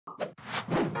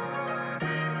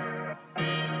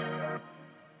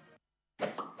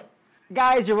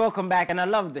Guys, you're welcome back, and I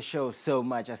love the show so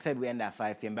much. I said we end at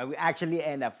 5 p.m., but we actually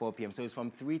end at 4 p.m. So it's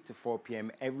from 3 to 4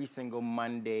 p.m. every single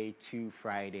Monday to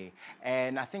Friday.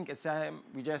 And I think it's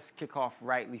we just kick off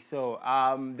rightly so.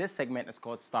 This segment is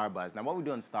called Starbuzz. Now, what we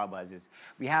do on Starbuzz is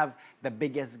we have the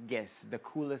biggest guests, the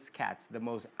coolest cats, the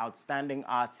most outstanding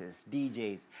artists,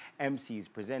 DJs, MCs,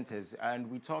 presenters, and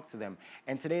we talk to them.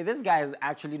 And today, this guy is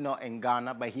actually not in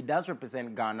Ghana, but he does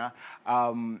represent Ghana.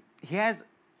 He has,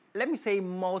 let me say,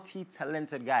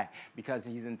 multi-talented guy, because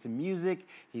he's into music,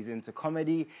 he's into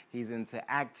comedy, he's into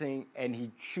acting, and he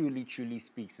truly, truly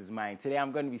speaks his mind. Today,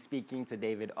 I'm going to be speaking to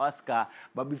David Oscar,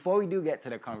 but before we do get to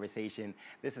the conversation,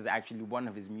 this is actually one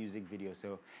of his music videos,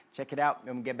 so check it out.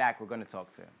 When we get back, we're going to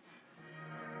talk to him.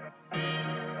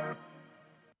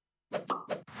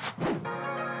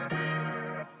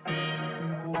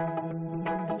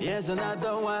 Here's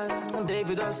another one,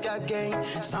 David Oscar gang,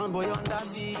 soundboy on that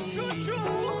beat.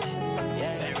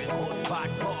 Yeah, very good, bad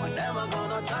boy. Never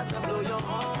gonna try to blow your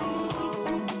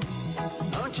horn.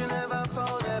 Don't you never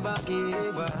fall, never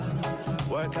give up.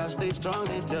 Work out, stay strong,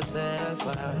 lift yourself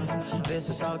up. This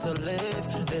is how to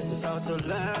live, this is how to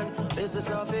learn. This is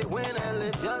how to win and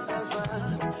lift yourself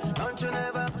up. Don't you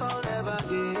never fall, never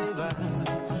give up.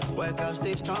 Work out,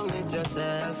 stay strong, lift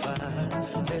yourself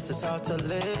up. This is how to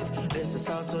live, this is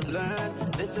how to learn.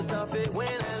 This is how to win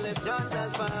and lift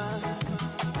yourself up.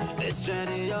 This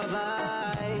journey of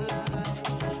life,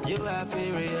 you have to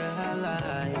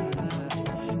realize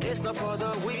it's not for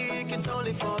the weak, it's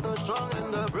only for the strong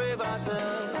and the brave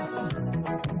battle.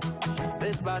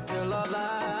 This battle of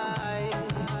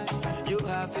life, you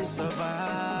have to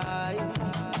survive.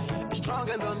 Be strong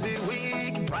and don't be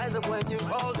weak. Rise up when you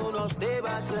fall, do not stay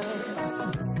battle.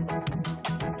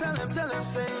 Tell them,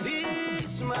 say, be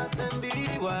smart and be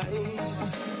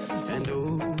wise. And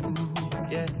oh,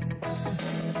 yeah,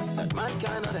 that man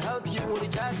cannot help you when the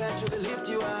jack can truly lift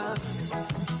you up.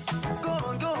 Go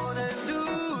on and do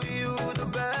you the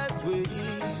best way.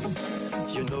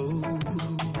 You know,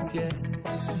 yeah,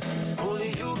 only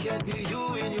you can be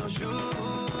you in your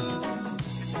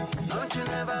shoes. Don't you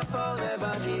never fall,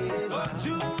 never give up.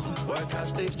 Work out,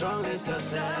 stay strong, lift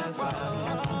yourself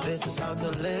up. This is how to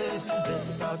live, this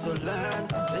is how to learn.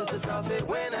 This is how to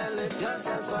win and lift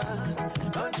yourself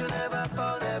up. Don't you never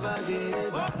fall, never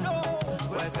give up.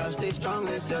 Work out, stay strong,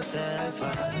 lift yourself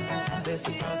up. This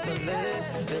is how to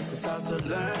live, this is how to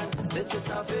learn. This is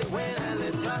how to win and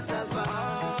lift yourself up.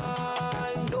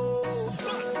 I know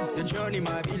the journey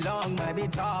might be long, might be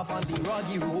tough on the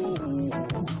rocky road.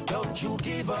 Don't you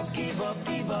give up, give up,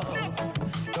 give up.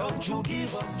 Don't you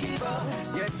give up, give up.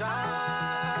 Yes,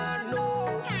 I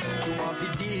know. You want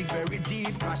to dig very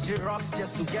deep, crash the rocks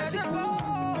just to get it through.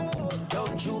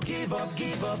 Don't you give up,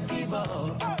 give up, give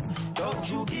up. Don't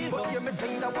you give up. Hear me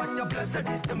sing that one, your blessed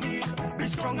is the meek. Be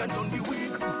strong and don't be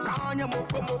weak. Kanya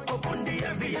moko on the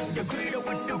envy and the greed.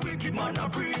 When the wicked man are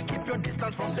breed, keep your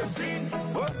distance from them sin.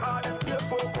 Work hard and stay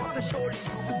focused and surely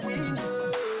you will win.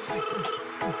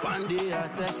 One day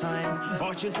at a time,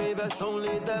 fortune favors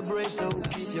only the brave, so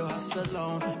keep your hearts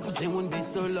alone, cause it won't be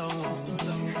so long.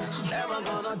 Never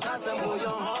gonna try to blow your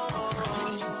horn.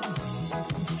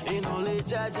 In only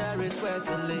Jaja is where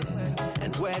to live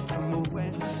and where to move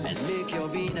and make your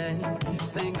being and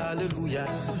sing hallelujah,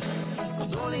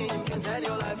 cause only him can turn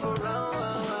your life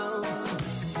around.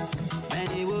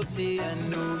 Many will see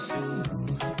and know soon,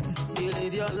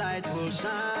 believe your light will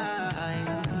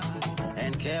shine.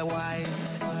 And care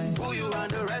wise, who you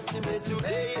underestimate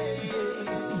today.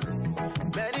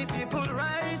 Many people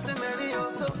rise and many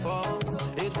also fall.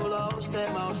 It will all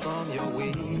stem out from your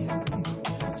way.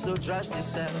 So trust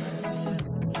yourself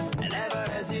and never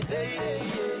hesitate.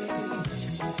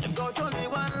 You've got only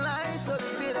one life, so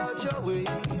live it out your way.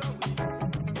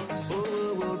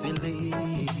 Oh, believe,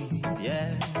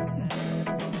 yeah,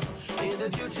 in the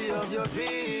beauty of your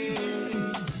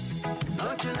dreams.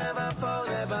 Don't you never fall,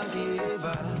 never give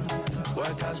up.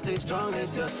 Work out, stay strong,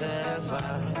 lift yourself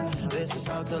up. This is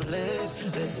how to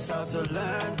live, this is how to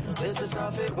learn. This is how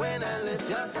to win and lift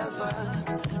yourself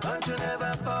up. Don't you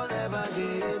never fall, never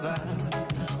give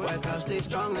up. Work out, stay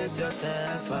strong, lift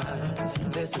yourself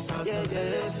up. This is how to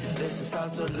live, this is how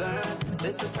to learn.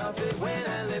 This is how to win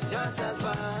and lift yourself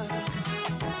up.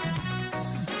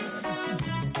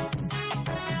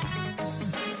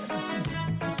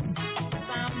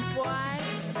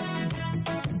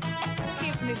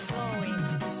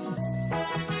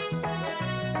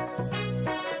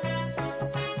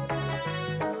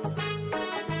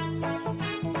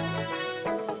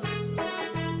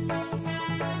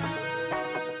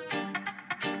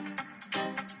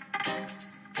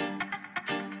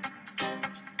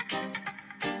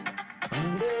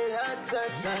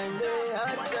 that time, they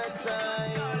had that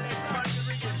time.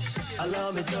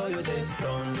 Allow me tell you this,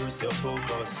 don't lose your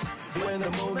focus. When the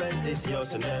moment is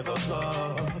yours, you never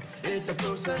flop. It's a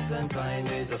process and time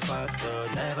is a factor.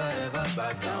 Never ever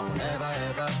back down, never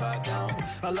ever back down.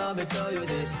 Allow me tell you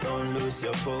this, don't lose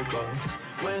your focus.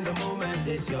 When the moment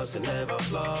is yours, you never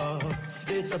flop.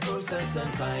 It's a process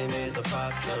and time is a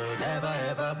factor. Never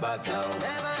ever back down,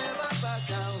 never ever back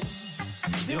down.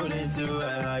 Tune into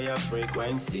a higher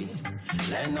frequency.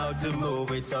 Learn how to move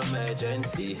with some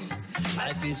urgency.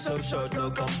 Life is so short,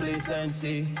 no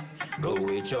complacency. Go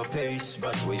with your pace,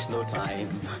 but waste no time.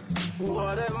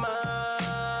 What a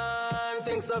man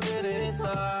thinks of it is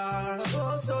hard.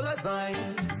 So let's sign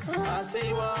as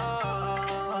he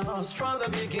was from the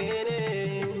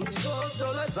beginning.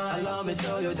 So let's sign. Allow me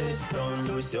tell you this, don't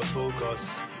lose your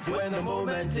focus. When the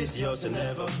moment is yours, you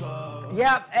never fall.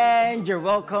 Yep, and you're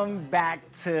welcome back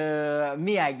to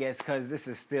me, I guess, because this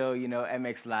is still, you know,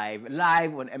 MX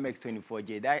live on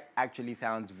MX24J. That actually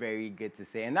sounds very good to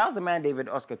say. And that was the man, David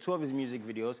Oscar, 2 of his music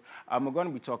videos. We're going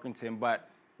to be talking to him, but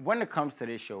when it comes to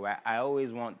this show, I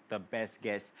always want the best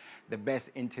guests, the best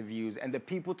interviews, and the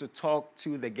people to talk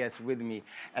to the guests with me.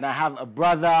 And I have a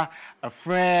brother, a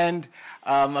friend,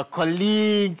 a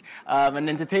colleague, an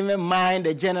entertainment mind,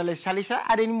 a journalist. Shall I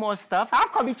add any more stuff?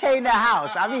 I've got to be in the house.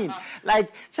 I mean,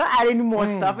 like, shall I add any more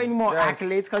stuff, any more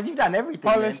accolades? Because you've done everything,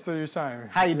 Polish to you, shine.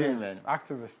 How you doing, man?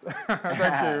 Activist.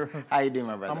 Thank you. How you doing,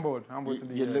 my brother? I'm bored to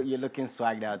be here. You're looking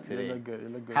swagged out today. You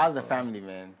look good. How's the family,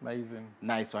 man? Amazing.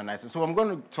 Nice one. So I'm going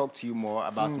to talk to you more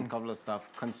about some couple of stuff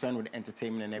concerned with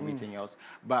entertainment and everything else.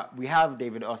 But we have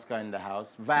David Oscar in the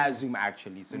house, via Zoom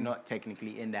actually, so not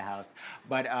technically in the house.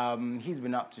 But he's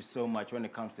been up to so much when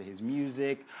it comes to his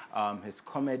music, his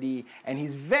comedy, and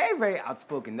he's very, very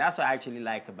outspoken. That's what I actually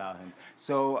like about him.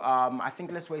 So I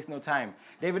think let's waste no time.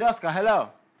 David Oscar, hello.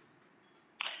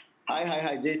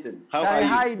 Hi, Jason. How are you?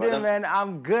 How you doing, man?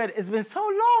 I'm good. It's been so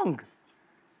long.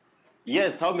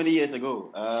 Yes, how many years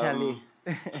ago? Charlie.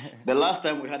 The last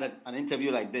time we had an interview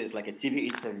like this, like a TV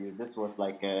interview, this was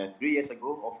like 3 years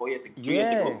ago or 4 years ago? 2 years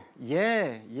ago.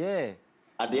 Yeah.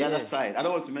 At the other side. I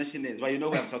don't want to mention names, but you know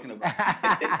what I'm talking about.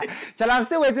 Charlie, I'm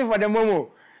still waiting for the Momo.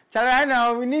 Charlie, right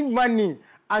now, we need money.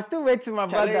 I'm still waiting, my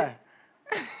brother.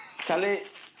 Charlie,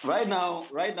 right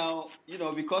now, you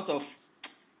know, because of...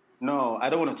 No, I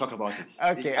don't want to talk about it.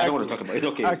 Okay. I don't want to talk about it. It's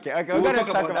okay. Okay. We're going to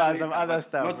talk about some other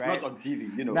stuff, right? Not on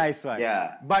TV, you know. Nice one.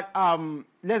 Yeah. But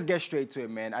let's get straight to it,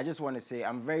 man. I just want to say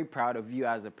I'm very proud of you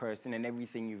as a person and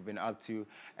everything you've been up to.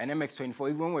 And MX24,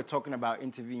 even when we're talking about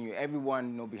interviewing you,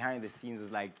 everyone, you know, behind the scenes was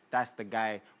like, that's the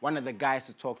guy, one of the guys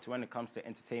to talk to when it comes to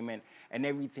entertainment and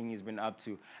everything he's been up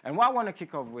to. And what I want to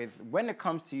kick off with, when it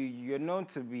comes to you, you're known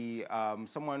to be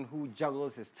someone who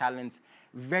juggles his talents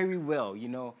very well, you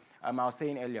know. I was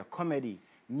saying earlier, comedy,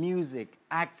 music,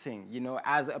 acting, you know,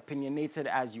 as opinionated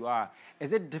as you are.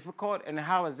 Is it difficult, and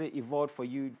how has it evolved for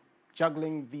you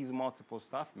juggling these multiple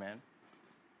stuff, man?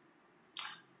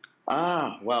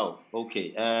 Well,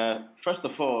 okay. First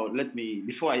of all,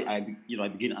 before I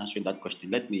begin answering that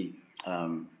question, let me,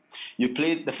 you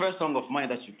played, the first song of mine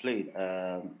that you played,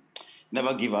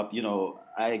 Never Give Up, you know,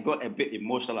 I got a bit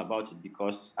emotional about it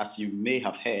because, as you may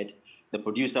have heard, the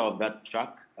producer of that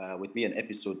track with me an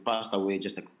episode passed away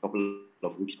just a couple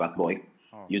of weeks back, boy.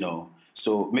 You know.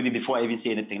 So maybe before I even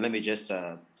say anything, let me just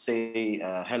say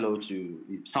hello to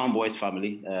Soundboy's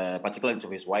family, particularly to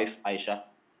his wife, Aisha,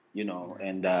 you know,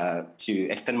 and to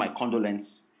extend my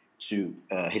condolence to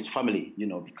his family, you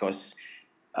know, because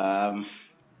I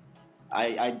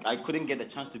couldn't get the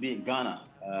chance to be in Ghana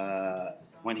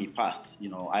when he passed. You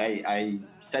know, I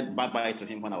said bye-bye to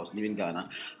him when I was leaving Ghana.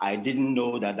 I didn't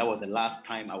know that was the last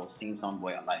time I was seeing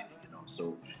Soundboy alive, you know.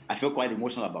 So I feel quite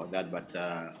emotional about that, but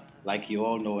like you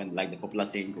all know, and like the popular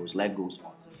saying goes, life goes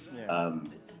on. Yeah.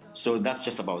 So that's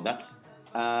just about that.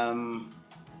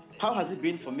 How has it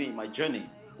been for me, my journey?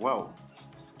 Well,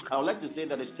 I would like to say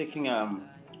that it's taking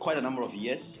quite a number of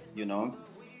years, you know,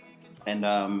 and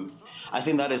I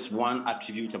think that is one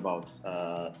attribute about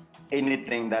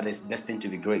anything that is destined to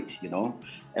be great, you know.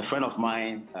 A friend of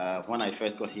mine, when I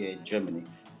first got here in Germany,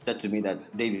 said to me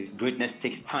that, David, greatness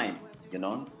takes time, you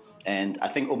know. And I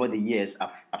think over the years,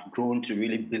 I've grown to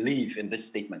really believe in this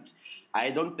statement. I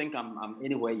don't think I'm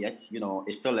anywhere yet, you know.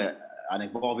 It's still an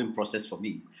evolving process for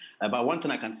me. But one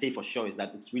thing I can say for sure is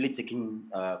that it's really taking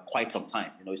quite some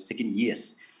time. You know, it's taken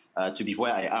years to be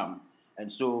where I am.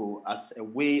 And so as a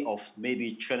way of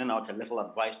maybe churning out a little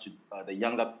advice to the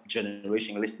younger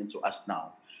generation listening to us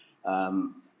now,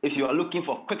 if you are looking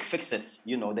for quick fixes,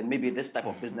 you know, then maybe this type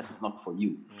of business is not for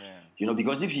you. Yeah. You know,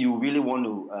 because if you really want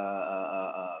to,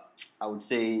 I would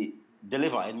say,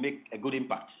 deliver and make a good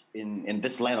impact in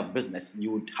this line of business,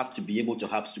 you would have to be able to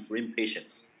have supreme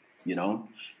patience, you know?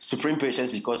 Supreme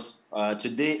patience, because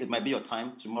today it might be your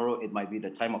time, tomorrow it might be the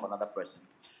time of another person.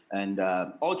 And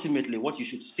ultimately, what you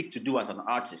should seek to do as an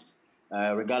artist,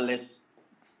 regardless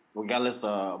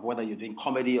of whether you're doing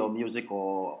comedy or music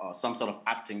or some sort of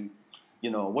acting, you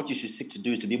know, what you should seek to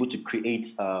do is to be able to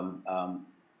create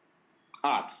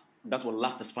art that will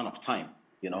last the span of time,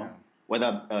 you know,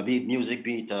 whether be it music,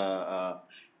 be it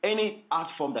any art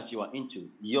form that you are into.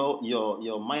 Your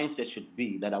mindset should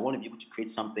be that I want to be able to create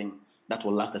something that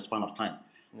will last the span of time.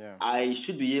 Yeah. I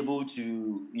should be able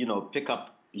to, you know, pick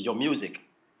up your music.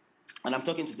 And I'm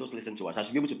talking to those listening to us. I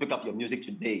should be able to pick up your music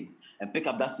today and pick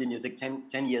up that same music 10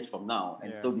 years from now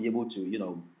and still be able to, you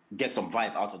know, get some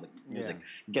vibe out of the music,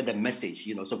 get the message,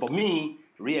 you know. So for me,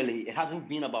 really, it hasn't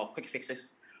been about quick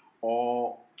fixes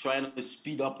or trying to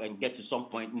speed up and get to some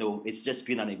point. No, it's just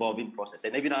been an evolving process.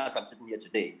 And even as I'm sitting here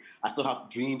today, I still have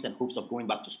dreams and hopes of going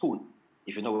back to school,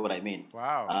 if you know what I mean.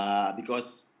 Wow.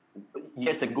 Because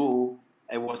years ago,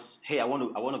 it was, hey, I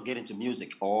want to get into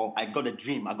music, or I got a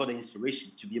dream, I got an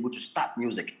inspiration to be able to start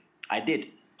music. I did.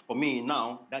 For me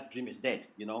now, that dream is dead.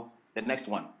 You know, the next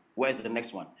one. Where's the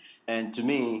next one? And to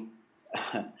me,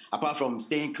 apart from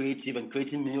staying creative and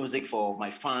creating music for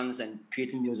my fans and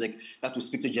creating music that will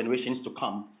speak to generations to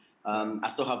come, I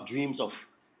still have dreams of,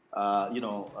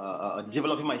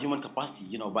 developing my human capacity,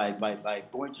 you know, by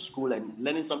going to school and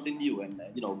learning something new and,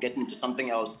 you know, getting into something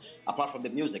else apart from the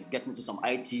music, getting into some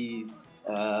IT,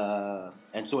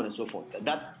 and so on and so forth.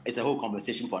 That is a whole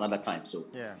conversation for another time. So,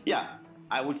 yeah,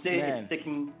 I would say it's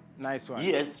taking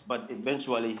years, but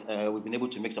eventually we've been able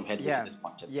to make some headway to this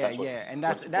point. And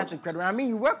that's incredible. I mean,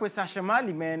 you work with Sasha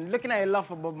Marley, man. Looking at your love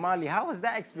for Bob Marley, how was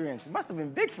that experience? It must have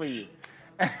been big for you.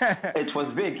 It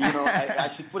was big, you know. I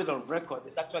should put it on record.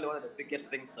 It's actually one of the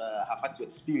biggest things I've had to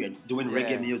experience doing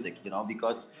reggae music, you know,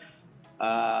 because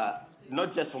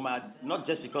not just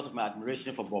because of my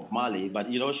admiration for Bob Marley, but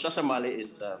you know, Sasha Marley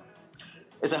is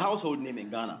a household name in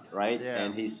Ghana, right? Yeah.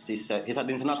 And he's an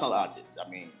international artist. I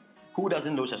mean, who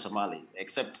doesn't know Sasha Marley,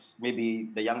 except maybe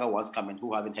the younger ones coming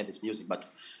who haven't heard his music. But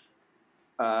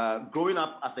growing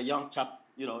up as a young chap,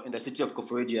 you know, in the city of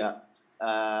Koforidua,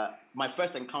 my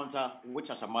first encounter with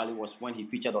Sasha Marley was when he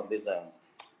featured on this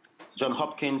John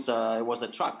Hopkins. It was a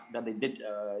track that they did,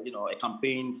 you know, a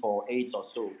campaign for AIDS or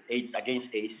so, AIDS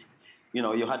against AIDS. You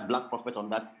know, you had Black Prophet on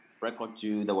that record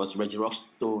too. There was Reggie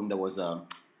Rockstone. There was a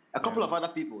couple of other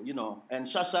people, you know. And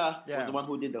Sasha was the one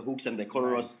who did the hooks and the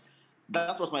chorus.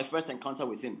 That was my first encounter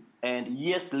with him. And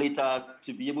years later,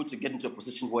 to be able to get into a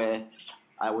position where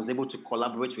I was able to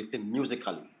collaborate with him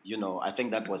musically, you know, I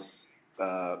think that was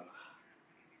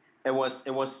it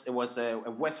was a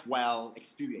worthwhile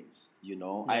experience, you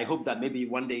know. I hope that maybe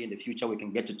one day in the future we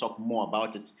can get to talk more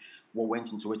about it, what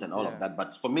went into it and all of that.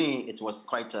 But for me, it was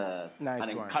quite an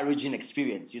encouraging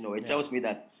experience, you know. It tells me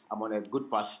that I'm on a good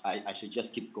path. I should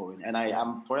just keep going. And I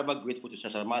am forever grateful to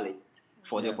Sasha Marley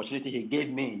for the opportunity he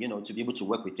gave me, you know, to be able to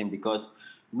work with him, because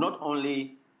not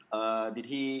only did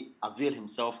he avail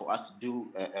himself for us to do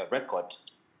a record,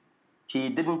 he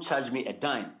didn't charge me a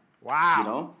dime. Wow. You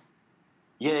know?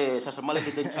 Yeah, Sasha Marley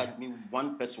didn't charge me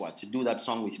one pesewa to do that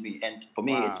song with me. And for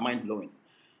me, it's mind-blowing.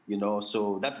 You know,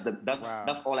 so that's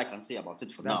all I can say about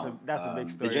it for now. That's a big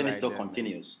story. The journey still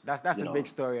continues. That's a big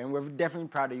story, and we're definitely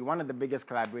proud of you. One of the biggest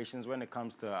collaborations when it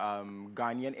comes to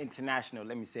Ghanaian international,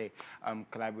 let me say,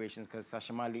 collaborations, because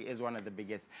Sasha Marley is one of the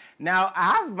biggest. Now,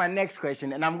 I have my next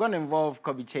question, and I'm going to involve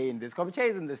Kobe Che in this. Kobe Che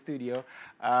is in the studio.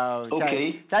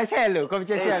 Okay. Shall I say hello? Kobe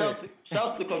Che, say hello.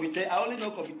 Shouts to Kobe Che. I only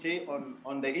know Kobe Che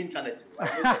on the internet.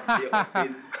 I know Kobe Che on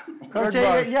Facebook. Kobe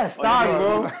Che, yes, bro.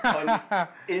 On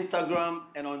Instagram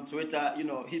and on Twitter, you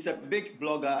know, he's a big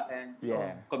blogger, and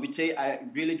Kobe Che, I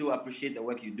really do appreciate the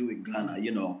work you do in Ghana.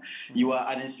 You know, you are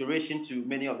an inspiration to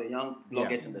many of the young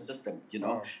bloggers in the system. You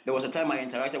know, there was a time I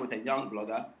interacted with a young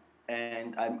blogger,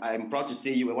 and I'm proud to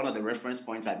say you were one of the reference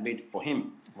points I made for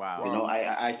him. Wow. You know,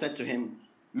 I said to him,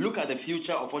 look at the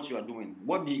future of what you are doing.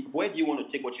 Where do you want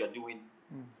to take what you are doing?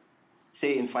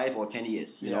 Say in 5 or 10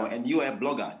 years, you know, and you are a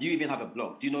blogger. Do you even have a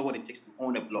blog? Do you know what it takes to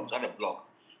own a blog, to have a blog?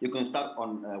 You can start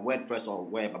on WordPress or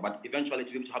wherever, but eventually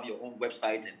to be able to have your own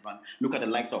website and run. Look at the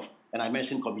likes of, and I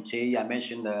mentioned Kobe Che, I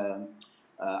mentioned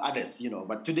others, you know,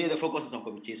 but today the focus is on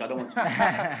Kobe Che, so I don't want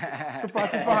to.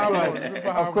 Super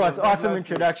of course, awesome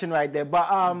introduction right there.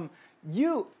 But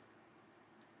you,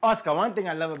 Oscar, one thing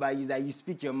I love about you is that you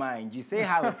speak your mind. You say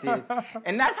how it is.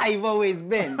 And that's how you've always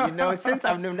been, you know. Since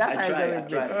I've known, that's how you've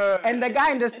always been. And the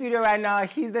guy in the studio right now,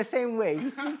 he's the same way. He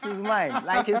speaks his mind,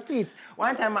 like his tweets.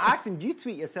 One time I asked him, do you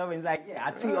tweet yourself? And he's like, yeah, I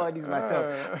tweet all these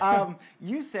myself.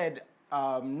 You said,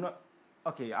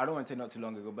 okay, I don't want to say not too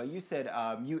long ago, but you said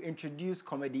you introduced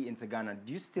comedy into Ghana.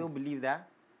 Do you still believe that?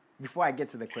 Before I get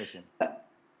to the question.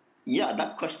 Yeah,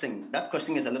 that question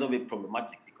is a little bit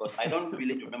problematic because I don't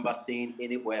really remember saying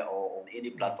anywhere or on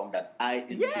any platform that I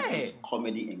introduced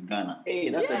comedy in Ghana. Hey,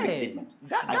 that's a big statement.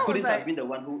 I couldn't have been the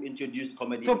one who introduced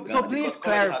comedy in Ghana. So please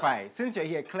clarify, since you're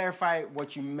here, clarify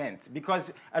what you meant.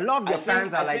 Because a lot of your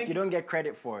fans are like, you don't get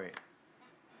credit for it.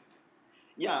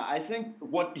 Yeah, I think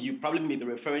what you probably may be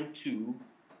referring to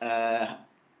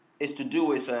is to do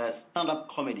with stand-up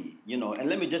comedy, you know. And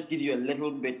let me just give you a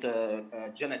little bit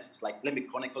genesis, like let me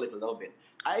chronicle it a little bit.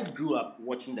 I grew up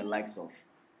watching the likes of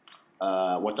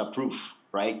Waterproof,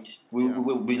 right?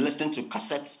 We'll be listening to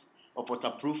cassettes of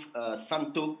Waterproof,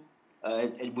 Santo,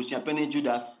 Busiapene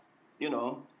Judas, you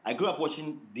know. I grew up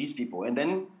watching these people. And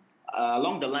then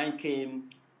along the line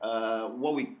came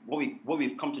what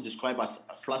we've come to describe as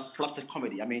slapstick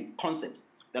comedy. I mean, concerts,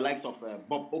 the likes of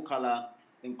Bob Okala,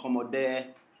 Incomode,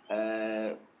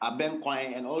 Aben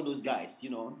Kwai, and all those guys, you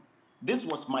know. This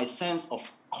was my sense of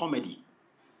comedy,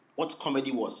 what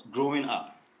comedy was growing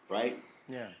up, right?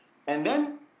 Yeah. And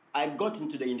then I got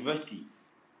into the university,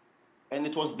 and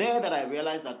it was there that I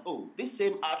realized that, oh, this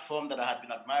same art form that I had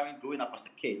been admiring growing up as a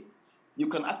kid, you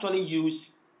can actually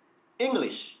use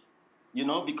English, you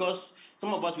know, because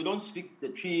some of us, we don't speak the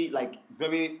tree like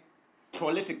very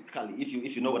prolifically,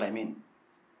 if you know what I mean.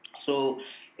 So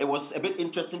it was a bit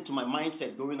interesting to my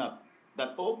mindset growing up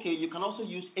that, okay, you can also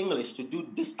use English to do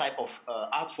this type of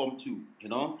art form too, you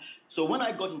know? So when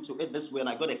I got into it this way and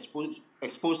I got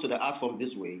exposed to the art form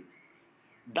this way,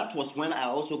 that was when I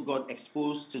also got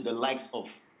exposed to the likes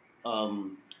of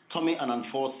Tommy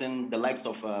Ananforsen, the likes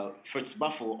of Fritz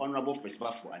Baffo, Honorable Fritz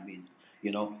Baffo, I mean,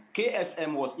 you know.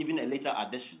 KSM was even a later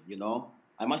addition, you know.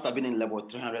 I must have been in level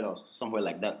 300 or somewhere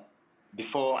like that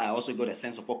before I also got a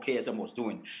sense of what KSM was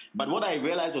doing. But what I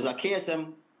realized was that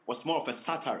KSM was more of a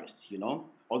satirist, you know,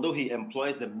 although he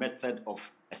employs the method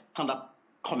of a stand-up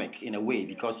comic in a way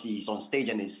because he's on stage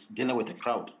and he's dealing with the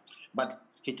crowd. But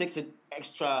he takes it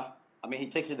extra, he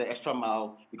takes it the extra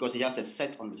mile because he has a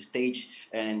set on the stage,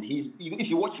 and if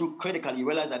you watch him critically, you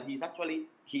realize that he's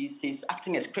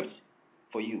acting a script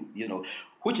for you, you know,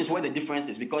 which is where the difference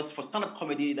is, because for stand-up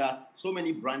comedy, there are so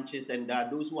many branches, and there are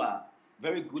those who are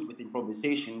very good with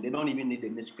improvisation. They don't even need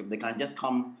any script. They can just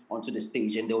come onto the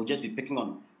stage and they'll just be picking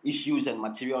on issues and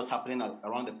materials happening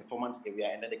around the performance area,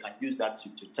 and then they can use that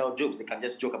to tell jokes. They can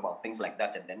just joke about things like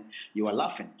that, and then you are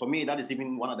laughing. For me, that is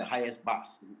even one of the highest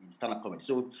bars in stand-up comedy.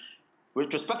 So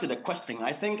with respect to the question,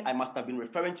 I think I must have been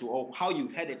referring to, or how you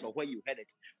heard it or where you heard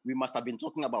it, we must have been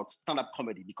talking about stand-up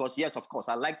comedy, because yes, of course,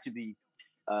 I like to be,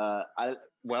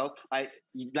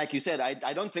 like you said,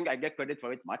 I don't think I get credit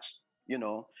for it much, you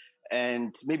know.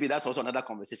 And maybe that's also another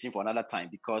conversation for another time,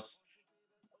 because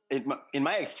in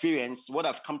my experience, what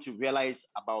I've come to realize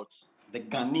about the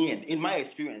Ghanaian, in my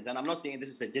experience, and I'm not saying this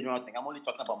is a general thing, I'm only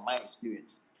talking about my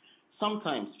experience.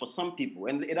 Sometimes for some people,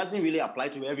 and it doesn't really apply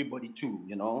to everybody too,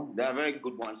 you know, there are very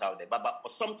good ones out there, but for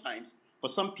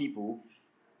some people,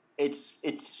 it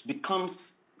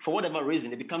becomes, for whatever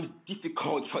reason, it becomes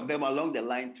difficult for them along the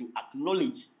line to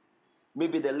acknowledge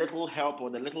maybe the little help or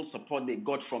the little support they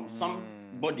got from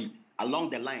somebody along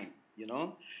the line, you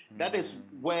know. That is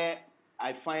where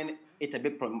I find it a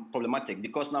bit problematic,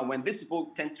 because now when these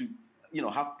people tend to, you know,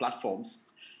 have platforms,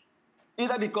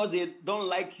 either because they don't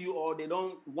like you or they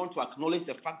don't want to acknowledge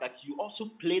the fact that you also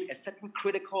played a certain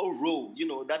critical role, you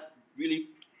know, that really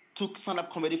took stand-up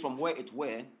comedy from where it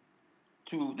were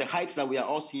to the heights that we are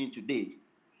all seeing today.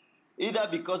 Either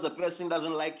because the person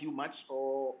doesn't like you much,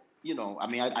 or, you know,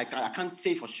 I can't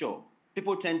say for sure.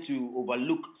 People tend to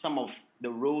overlook some of the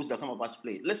roles that some of us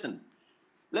played. Listen,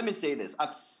 let me say this.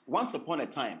 Once upon a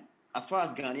time, as far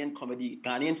as Ghanaian comedy,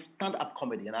 Ghanaian stand-up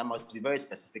comedy, and I must be very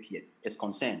specific here, is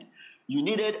concerned, you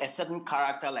needed a certain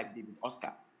character like David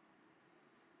Oscar,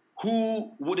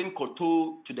 who wouldn't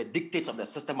kowtow to the dictates of the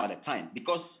system at the time.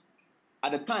 Because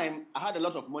at the time, I had a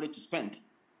lot of money to spend,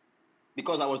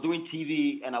 because I was doing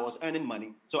TV and I was earning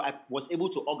money. So I was able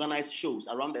to organize shows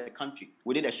around the country.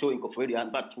 We did a show in Koforidua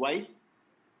about twice.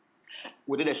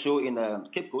 We did a show in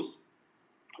Cape Coast.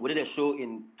 We did a show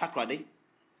in Takrady.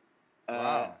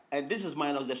 Wow. And this is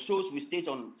minus the shows we staged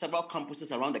on several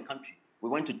campuses around the country. We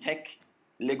went to Tech,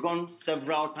 Legon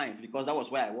several times, because that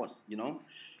was where I was, you know.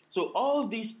 So all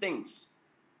these things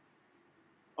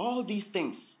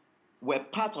were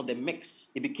part of the mix.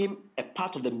 It became a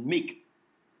part of the make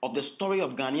of the story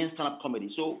of Ghanaian stand-up comedy.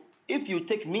 So if you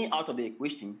take me out of the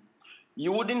equation,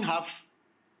 you wouldn't have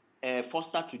a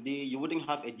Foster today, you wouldn't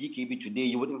have a DKB today,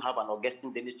 you wouldn't have an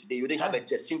Augustine Dennis today, you wouldn't have a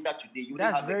Jacinta today, you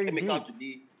wouldn't have a Chemical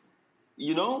today,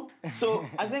 you know? So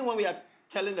I think when we are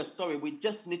telling the story, we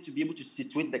just need to be able to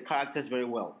situate the characters very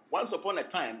well. Once upon a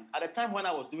time, at the time when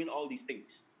I was doing all these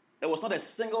things, there was not a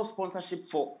single sponsorship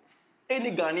for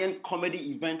any Ghanaian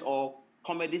comedy event or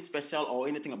comedy special or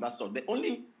anything of that sort. The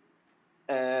only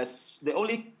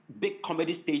big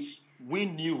comedy stage we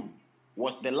knew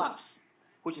was The Laughs,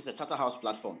 which is a Charterhouse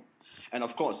platform. And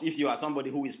of course, if you are somebody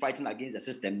who is fighting against the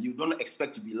system, you don't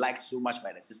expect to be liked so much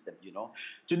by the system, you know.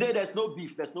 Today, there's no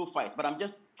beef, there's no fight, but I'm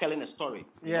just telling a story.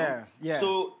 Yeah.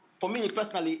 So for me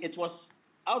personally, it was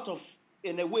out of,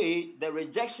 in a way, the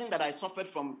rejection that I suffered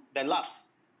from The Laughs,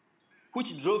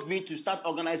 which drove me to start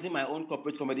organizing my own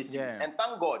corporate comedy series. And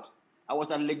thank God, I was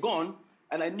at Legon,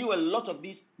 and I knew a lot of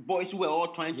these boys who were all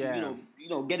trying to,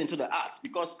 get into the arts.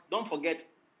 Because don't forget,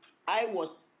 I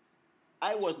was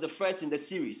the first in the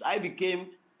series. I became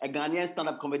a Ghanaian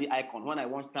stand-up comedy icon when I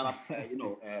won stand-up,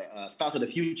 Stars of the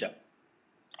Future,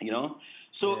 you know.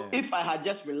 So if I had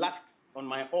just relaxed on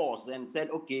my oars and said,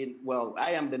 okay, well,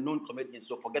 I am the known comedian,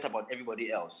 so forget about everybody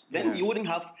else, then you wouldn't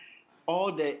have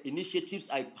all the initiatives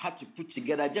I had to put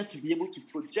together just to be able to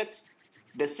project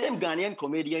the same Ghanaian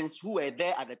comedians who were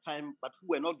there at the time, but who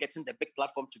were not getting the big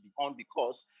platform to be on,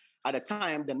 because at the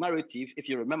time, the narrative, if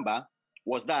you remember,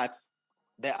 was that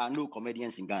there are no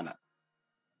comedians in Ghana.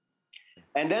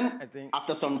 And then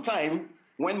after some time,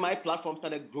 when my platform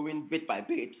started growing bit by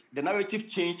bit, the narrative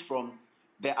changed from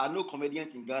there are no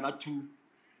comedians in Ghana to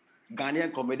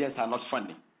Ghanaian comedians are not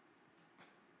funny.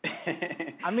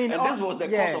 I mean, and this was the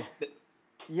cause of the,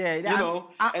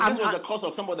 this was the cause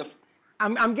of some of the.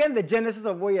 I'm getting the genesis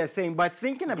of what you're saying, but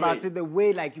thinking about it the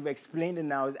way like you've explained it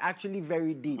now is actually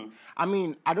very deep. I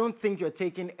mean, I don't think you're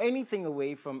taking anything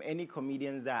away from any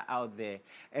comedians that are out there.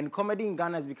 And comedy in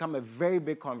Ghana has become a very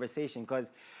big conversation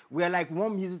because we're like, we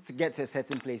want music to get to a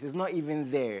certain place. It's not even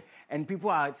there. And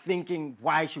people are thinking,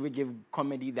 why should we give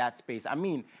comedy that space? I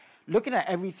mean, looking at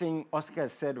everything Oscar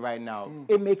has said right now,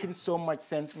 it making so much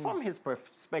sense from his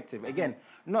perspective. Again,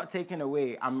 not taking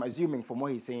away, I'm assuming from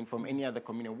what he's saying, from any other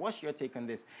comedian. What's your take on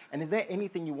this? And is there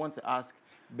anything you want to ask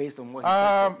based on what he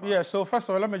said so far? Yeah, so first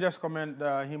of all, let me just comment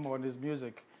him on his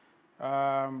music.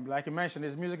 Like you mentioned,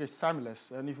 his music is timeless.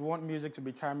 And if you want music to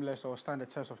be timeless or stand the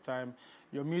test of time,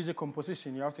 your music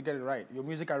composition, you have to get it right. Your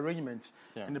music arrangement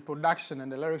and the production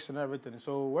and the lyrics and everything.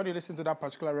 So when you listen to that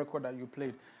particular record that you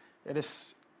played, it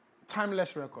is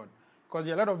timeless record. Because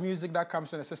there are a lot of music that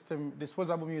comes in the system,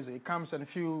 disposable music. It comes in a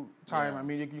few times. I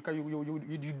mean,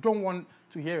 you don't want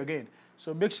to hear again.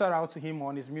 So big shout out to him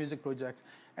on his music project.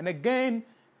 And again,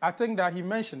 I think that he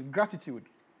mentioned gratitude.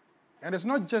 And it's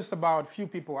not just about few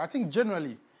people. I think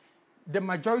generally, the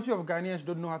majority of Ghanaians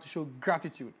don't know how to show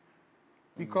gratitude.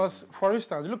 Because, for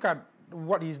instance, look at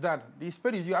what he's done. He's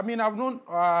paid his. I mean, I've known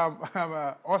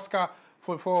Oscar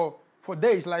for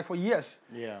days, like for years.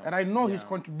 And I know his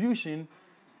contribution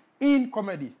in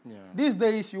comedy. These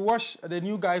days, you watch the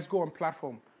new guys go on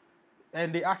platform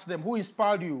and they ask them, who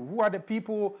inspired you? Who are the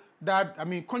people that, I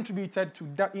mean, contributed to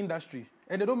that industry?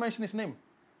 And they don't mention his name.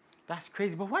 That's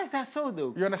crazy. But why is that so,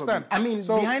 though? You understand? I mean,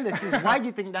 so, behind the scenes, why do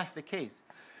you think that's the case?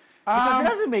 Because it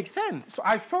doesn't make sense. So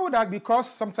I feel that because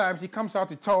sometimes he comes out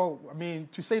to tell, I mean,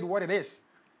 to say what it is.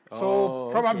 So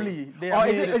probably they are.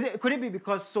 Could it be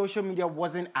because social media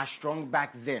wasn't as strong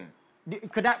back then?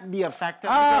 Could that be a factor?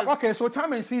 Okay, so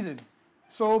time and season.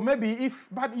 So maybe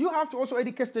but you have to also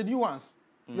educate the new ones.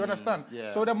 You understand?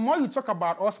 So the more you talk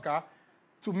about Oscar,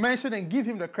 to mention and give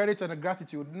him the credit and the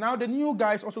gratitude, now the new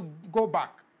guys also go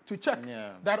back to check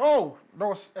that, oh, there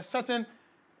was a certain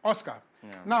Oscar.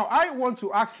 Now, I want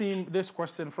to ask him this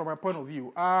question from my point of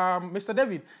view. Mr.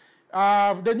 David,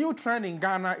 the new trend in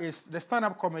Ghana is the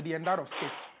stand-up comedy and that of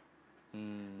skits.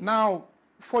 Now,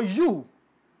 for you,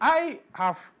 I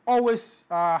have always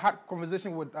had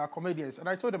conversation with comedians, and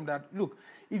I told them that, look,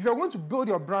 if you're going to build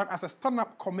your brand as a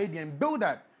stand-up comedian, build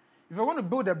that. If you're going to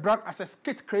build a brand as a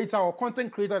skit creator or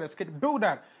content creator in a skit, build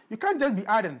that. You can't just be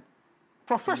adding.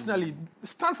 Professionally,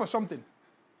 stand for something.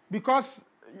 Because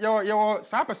your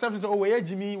perception is, oh, where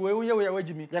Jimmy, where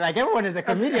Jimmy. Yeah, like everyone is a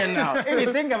comedian now. If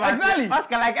you think about it,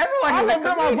 Oscar, like everyone all is a of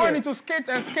them comedian. are going into skit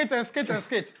and skit and skit and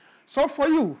skit. So for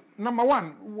you, number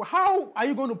one, how are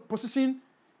you going to position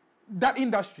that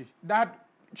industry? That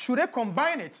should they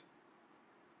combine it?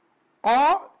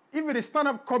 Or if it is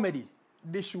stand-up comedy,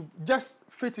 they should just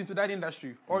fit into that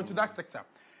industry or into that sector.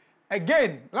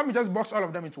 Again, let me just box all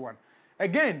of them into one.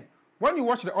 Again, when you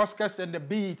watch the Oscars and the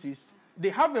BETs, they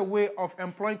have a way of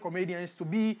employing comedians to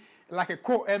be like a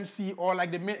co-MC or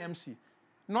like the main MC,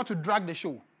 not to drag the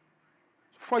show.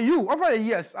 For you, over the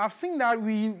years, I've seen that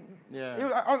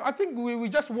I think we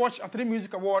just watched a 3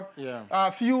 Music Award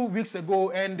a few weeks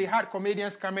ago, and they had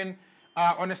comedians coming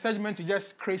on a segment to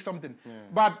just create something.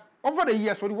 But over the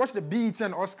years, when you watch the BET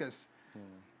and Oscars,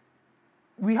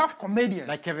 we have comedians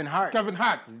Like Kevin Hart. Kevin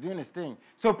Hart. He's doing his thing.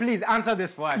 So please answer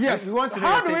this for us. Yes. We want to know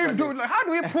how your do take we on do? this. How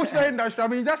do we push the industry? I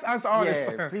mean, just answer all this.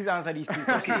 Yeah, please answer these two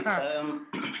questions.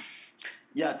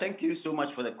 Yeah, thank you so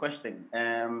much for the question.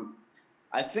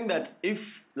 I think that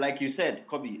if, like you said,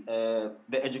 Kobe,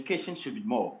 the education should be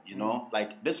more, you know,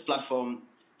 like this platform,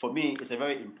 for me, is a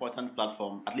very important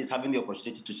platform, at least having the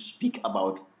opportunity to speak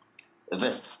about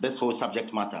this whole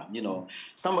subject matter. You know,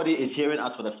 somebody is hearing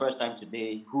us for the first time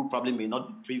today who probably may not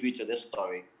be privy to this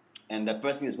story, and the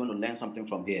person is going to learn something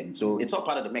from here. And so it's all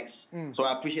part of the mix. So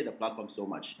I appreciate the platform so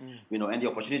much, you know, and the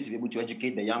opportunity to be able to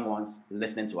educate the young ones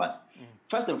listening to us.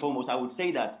 First and foremost, I would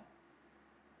say that,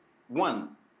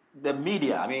 one, the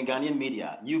media, I mean, Ghanaian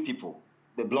media, you people,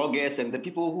 the bloggers and the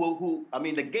people who I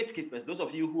mean, the gatekeepers, those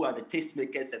of you who are the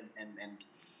tastemakers and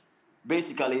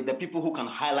basically the people who can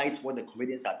highlight what the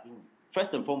comedians are doing.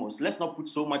 First and foremost, let's not put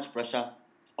so much pressure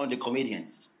on the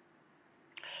comedians.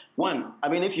 One, I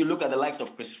mean, if you look at the likes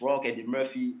of Chris Rock, Eddie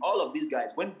Murphy, all of these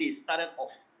guys, when they started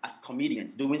off as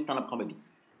comedians doing stand-up comedy,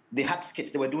 they had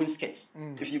skits. They were doing skits.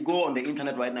 If you go on the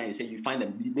internet right now, you say you find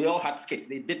them. They all had skits.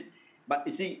 They did. But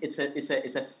you see, it's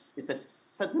a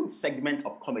certain segment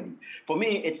of comedy. For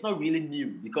me, it's not really new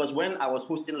because when I was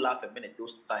hosting Laugh a Minute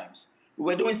those times, we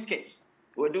were doing skits.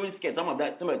 Some of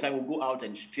the time we'll go out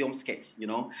and film skits, you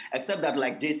know. Except that,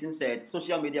 like Jason said,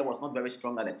 social media was not very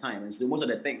strong at the time. And so most of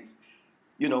the things,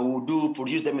 you know, we'll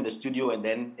produce them in the studio and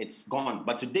then it's gone.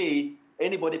 But today,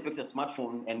 anybody picks a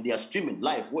smartphone and they are streaming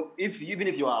live. Even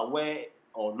if you are aware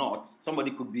or not,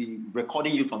 somebody could be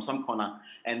recording you from some corner,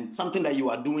 and something that you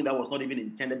are doing that was not even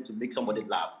intended to make somebody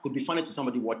laugh could be funny to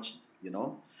somebody watching, you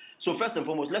know. So first and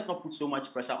foremost, let's not put so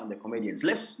much pressure on the comedians.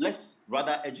 Let's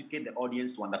rather educate the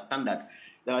audience to understand that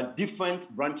there are different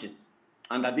branches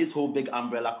under this whole big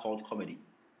umbrella called comedy,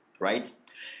 right?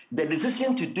 The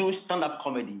decision to do stand-up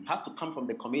comedy has to come from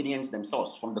the comedians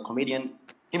themselves, from the comedian,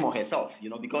 him or herself, you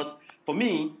know, because for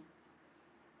me,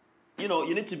 you know,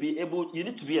 you need to be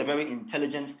a very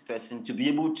intelligent person to be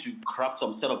able to craft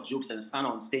some set of jokes and stand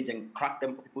on stage and crack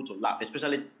them for people to laugh,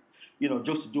 especially, you know,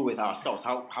 jokes to do with ourselves,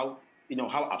 how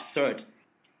absurd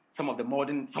some of the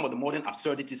modern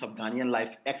absurdities of Ghanaian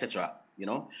life, etc. You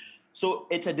know, so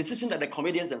it's a decision that the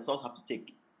comedians themselves have to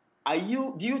take.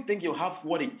 Do you think you have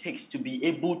what it takes to be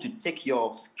able to take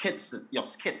your skits,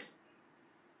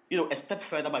 you know, a step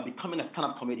further by becoming a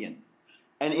stand-up comedian?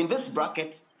 And in this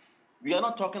bracket, we are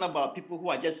not talking about people who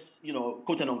are just, you know,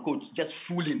 quote and unquote, just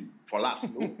fooling for laughs.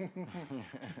 No.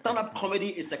 Stand-up comedy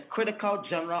is a critical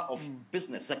genre of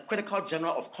business, a critical genre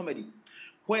of comedy,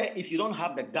 where if you don't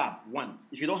have the gab, one,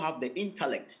 if you don't have the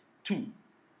intellect, two,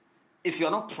 if you're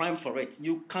not primed for it,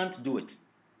 you can't do it,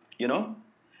 you know?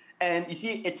 And you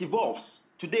see, it evolves.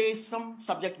 Today, some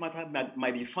subject matter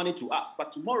might be funny to us,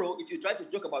 but tomorrow, if you try to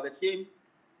joke about the same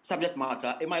subject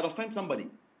matter, it might offend somebody.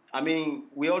 I mean,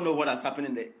 we all know what has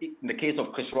happened in the case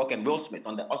of Chris Rock and Will Smith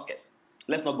on the Oscars.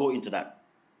 Let's not go into that,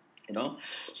 you know?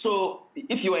 So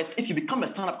if you become a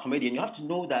stand-up comedian, you have to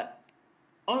know that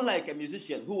unlike a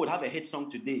musician who would have a hit song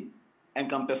today and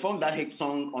can perform that hit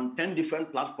song on 10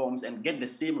 different platforms and get the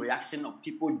same reaction of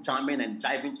people jamming and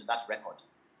jiving to that record,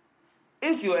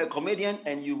 if you're a comedian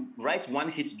and you write one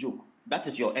hit joke, that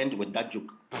is your end with that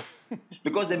joke.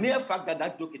 Because the mere fact that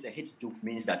that joke is a hit joke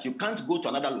means that you can't go to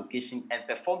another location and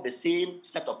perform the same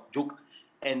set of joke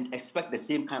and expect the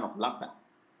same kind of laughter.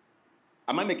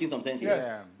 Am I making some sense here?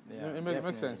 Yes. Yeah, it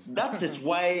makes sense. That is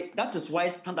why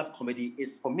stand-up comedy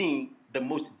is, for me, the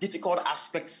most difficult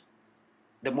aspect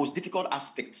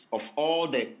of all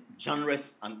the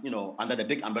genres and, you know, under the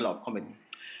big umbrella of comedy.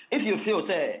 If you feel,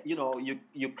 say, you know,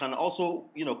 you can also,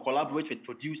 you know, collaborate with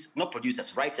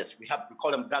writers. We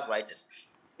call them gag writers.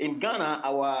 In Ghana,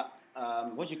 our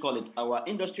our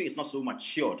industry is not so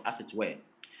matured, as it were.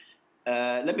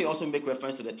 Let me also make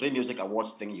reference to the 3 Music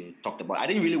Awards thing you talked about. I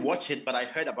didn't really watch it, but I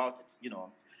heard about it, you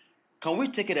know. Can we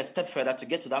take it a step further to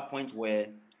get to that point where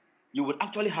you would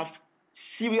actually have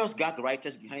serious gag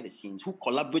writers behind the scenes who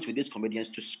collaborate with these comedians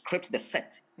to script the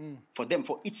set for them,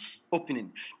 for each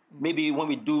opening? Maybe when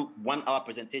we do 1 hour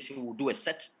presentation, we'll do a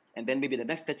set, and then maybe the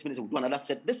next 30 minutes we'll do another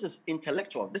set. This is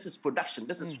intellectual. This is production.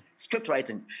 This is script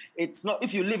writing. It's not,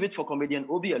 if you leave it for comedian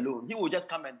Obi alone, he will just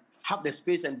come and have the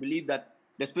space and believe that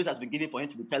the space has been given for him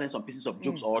to be telling some pieces of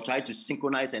jokes or try to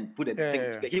synchronize and put a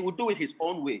thing together. He will do it his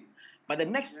own way. But the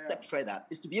next step further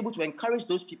is to be able to encourage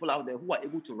those people out there who are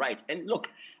able to write. And look,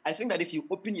 I think that if you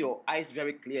open your eyes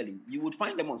very clearly, you would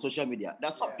find them on social media. There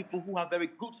are some people who have very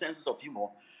good senses of humor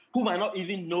who might not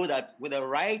even know that with the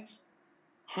right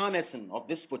harnessing of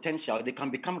this potential, they can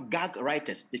become gag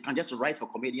writers. They can just write for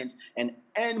comedians and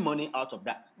earn money out of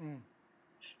that.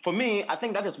 For me, I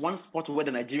think that is one spot where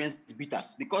the Nigerians beat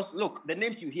us. Because look, the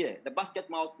names you hear, the Basket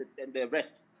Mouse and the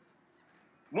rest,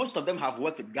 most of them have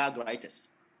worked with gag writers.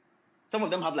 Some of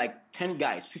them have like 10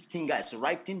 guys, 15 guys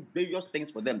writing various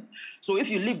things for them. So if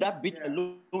you leave that bit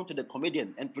alone to the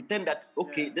comedian and pretend that,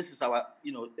 okay, this is our,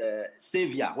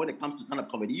 savior when it comes to stand-up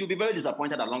comedy, you'll be very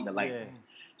disappointed along the line.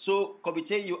 So,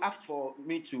 Kobite, you asked for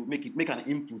me to make an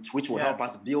input which will help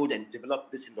us build and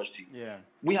develop this industry.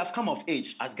 We have come of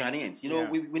age as Ghanaians.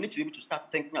 We need to be able to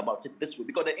start thinking about it this way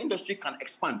because the industry can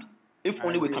expand if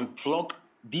only we can plug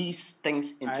these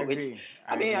things into it.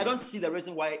 I don't see the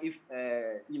reason why if,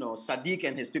 Sadiq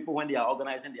and his people, when they are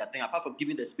organizing their thing, apart from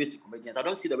giving the space to comedians, I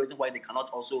don't see the reason why they cannot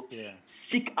also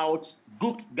seek out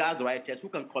good gag writers who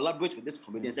can collaborate with these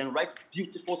comedians and write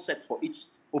beautiful sets for each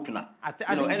opener.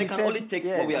 And it can only take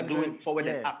what we are doing forward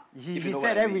and up. He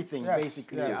said everything,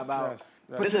 basically, about...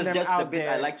 This is just the bit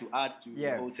I like to add to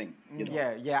the whole thing.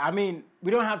 I mean, we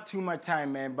don't have too much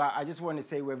time, man, but I just want to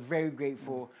say we're very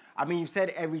grateful. I mean, you've said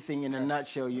everything in a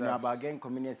nutshell, about getting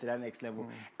comedians to that next level.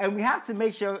 And we have to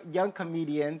make sure young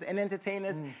comedians and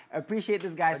entertainers appreciate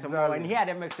this guy some more. And here at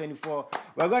MX24,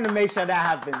 we're going to make sure that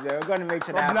happens. We're going to make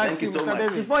sure that happens. Thank you so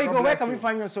much. Before you go, where can we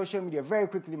find you on social media? Very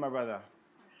quickly, my brother.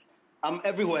 I'm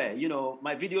everywhere.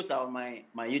 My videos are on my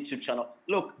YouTube channel.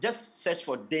 Look, just search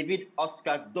for David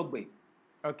Oscar Dogbe.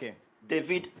 Okay.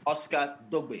 David Oscar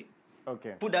Dogbe.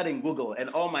 Okay. Put that in Google and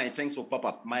all my things will pop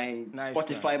up. My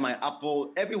Spotify, my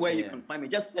Apple, everywhere you can find me.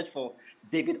 Just search for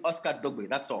David Oscar Dogbe.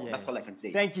 That's all. That's all I can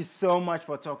say. Thank you so much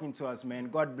for talking to us, man.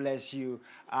 God bless you.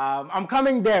 I'm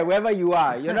coming there, wherever you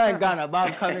are. You're not in Ghana, but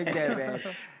I'm coming there, man.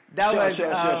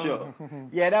 Sure. Sure.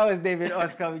 Yeah, that was David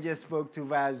Oscar we just spoke to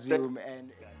via Zoom.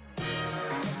 And